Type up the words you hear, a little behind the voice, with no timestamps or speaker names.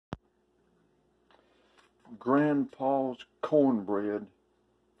Grandpa's cornbread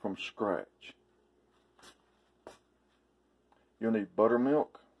from scratch. You'll need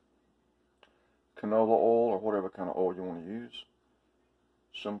buttermilk, canola oil, or whatever kind of oil you want to use,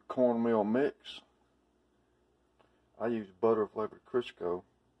 some cornmeal mix. I use butter flavored crisco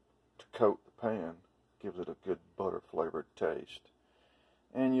to coat the pan, gives it a good butter flavored taste.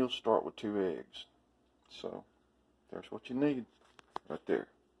 And you'll start with 2 eggs. So there's what you need right there.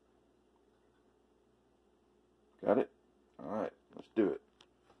 Got it? Alright, let's do it.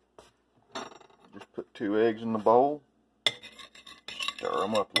 Just put 2 eggs in the bowl. Stir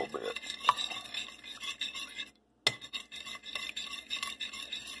them up a little bit.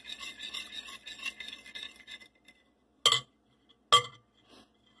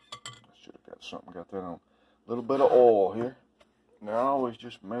 I should have got something, got that on. A little bit of oil here. Now I always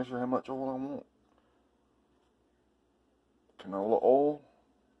just measure how much oil I want. Canola oil.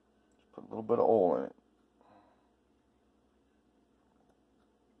 Just put a little bit of oil in it.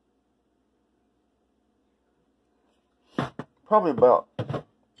 Probably about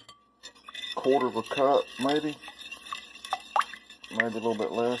 1/4 of a cup, maybe a little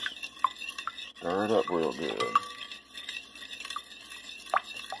bit less. Stir it up real good.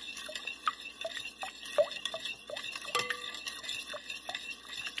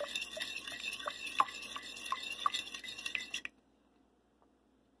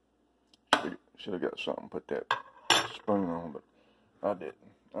 Should have got something to put that spoon on, but I didn't.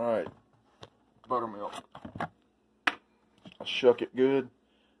 Alright, buttermilk. I shuck it good.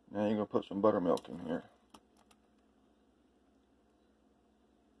 Now you're going to put some buttermilk in here.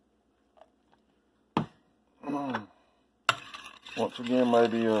 Once again,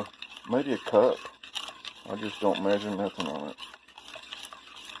 maybe a cup. I just don't measure nothing on it.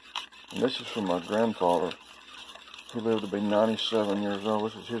 And this is from my grandfather. He lived to be 97 years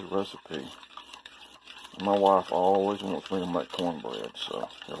old. This is his recipe. And my wife always wants me to make cornbread, so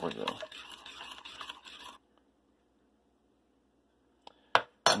there we go.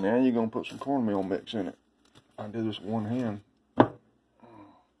 Now you're going to put some cornmeal mix in it. I can do this with one hand.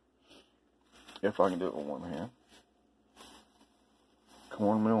 If I can do it with one hand.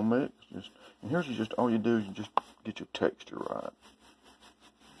 Cornmeal mix. And here's just all you do is you just get your texture right.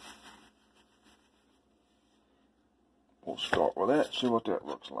 We'll start with that, see what that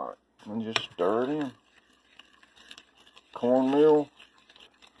looks like. And just stir it in. Cornmeal,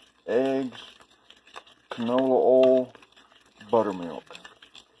 eggs, canola oil, buttermilk.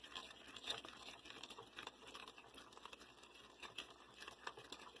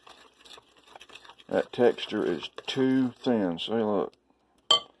 That texture is too thin. See, look.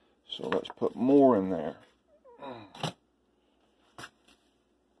 So let's put more in there.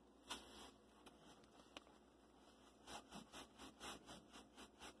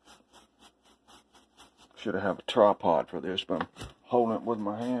 Should have a tripod for this, but I'm holding it with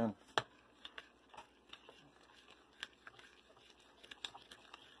my hand.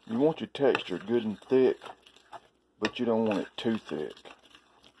 You want your texture good and thick, but you don't want it too thick.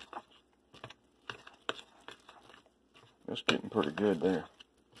 It's getting pretty good there.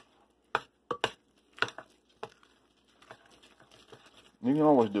 You can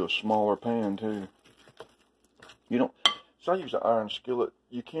always do a smaller pan too. You don't. So I use an iron skillet.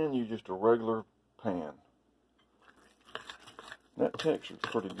 You can use just a regular pan. That texture is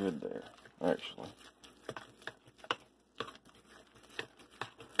pretty good there, actually.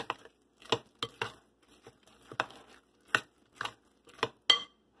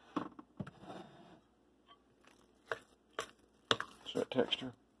 See that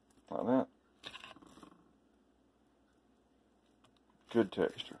texture? Like that. Good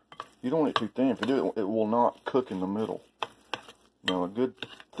texture. You don't want it too thin. If you do it, it will not cook in the middle. Now, a good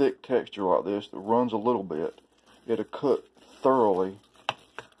thick texture like this that runs a little bit, it'll cook thoroughly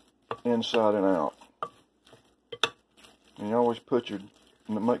inside and out. And you always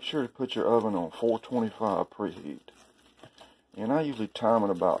make sure to put your oven on 425 preheat. And I usually time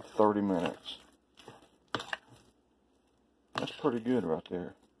it about 30 minutes. That's pretty good right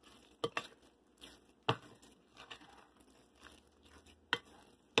there.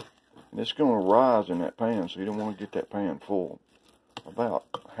 And it's going to rise in that pan, so you don't want to get that pan full.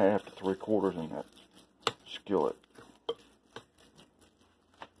 About 1/2 to 3/4 in that skillet.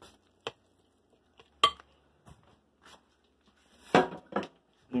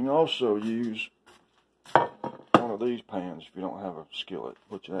 You can also use one of these pans if you don't have a skillet,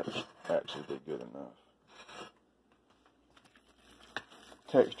 which that's actually be good enough.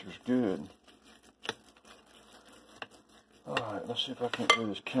 Texture's good. Alright, let's see if I can do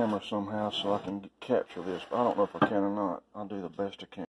this camera somehow so I can capture this. I don't know if I can or not. I'll do the best I can.